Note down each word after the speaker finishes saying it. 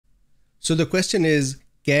So the question is,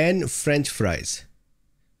 can French fries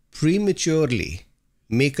prematurely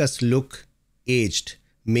make us look aged,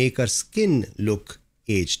 make our skin look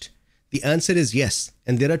aged? The answer is yes,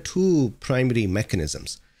 and there are two primary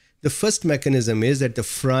mechanisms. The first mechanism is that the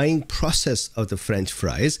frying process of the French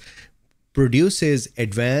fries produces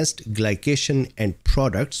advanced glycation and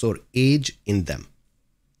products or age in them.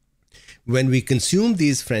 When we consume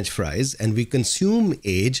these French fries and we consume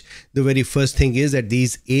age, the very first thing is that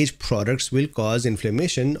these age products will cause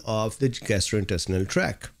inflammation of the gastrointestinal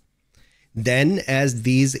tract. Then as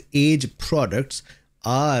these age products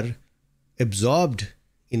are absorbed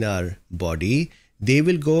in our body, they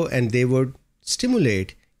will go and they would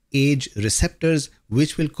stimulate age receptors,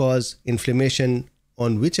 which will cause inflammation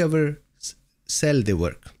on whichever cell they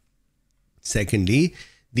work. Secondly,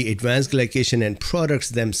 the advanced glycation and products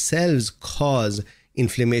themselves cause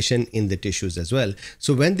inflammation in the tissues as well.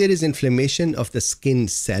 So when there is inflammation of the skin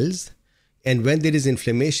cells, and when there is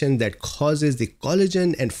inflammation that causes the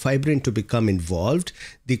collagen and fibrin to become involved,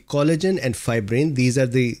 the collagen and fibrin, these are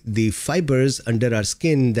the fibers under our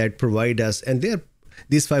skin that provide us, and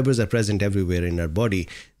these fibers are present everywhere in our body.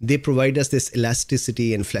 They provide us this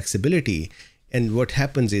elasticity and flexibility. And what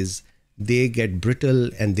happens is they get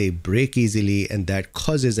brittle and they break easily, and that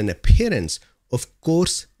causes an appearance of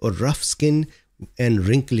coarse or rough skin and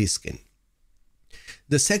wrinkly skin.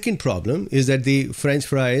 The second problem is that the French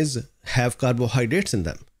fries have carbohydrates in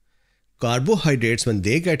them. Carbohydrates, when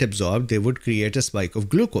they get absorbed, they would create a spike of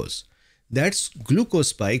glucose. That glucose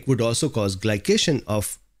spike would also cause glycation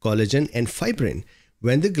of collagen and fibrin.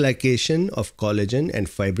 When the glycation of collagen and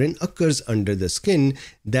fibrin occurs under the skin,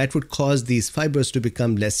 that would cause these fibers to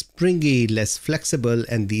become less springy, less flexible,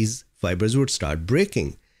 and these fibers would start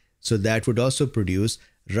breaking. So that would also produce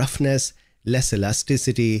roughness, less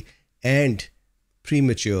elasticity, and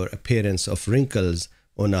premature appearance of wrinkles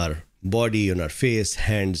on our body, on our face,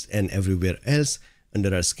 hands, and everywhere else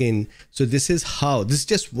under our skin. So this is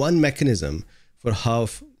just one mechanism for how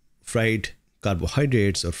fried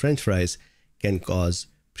carbohydrates or French fries can cause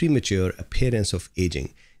premature appearance of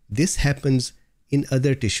aging. This happens in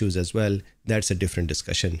other tissues as well. That's a different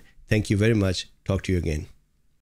discussion. Thank you very much. Talk to you again.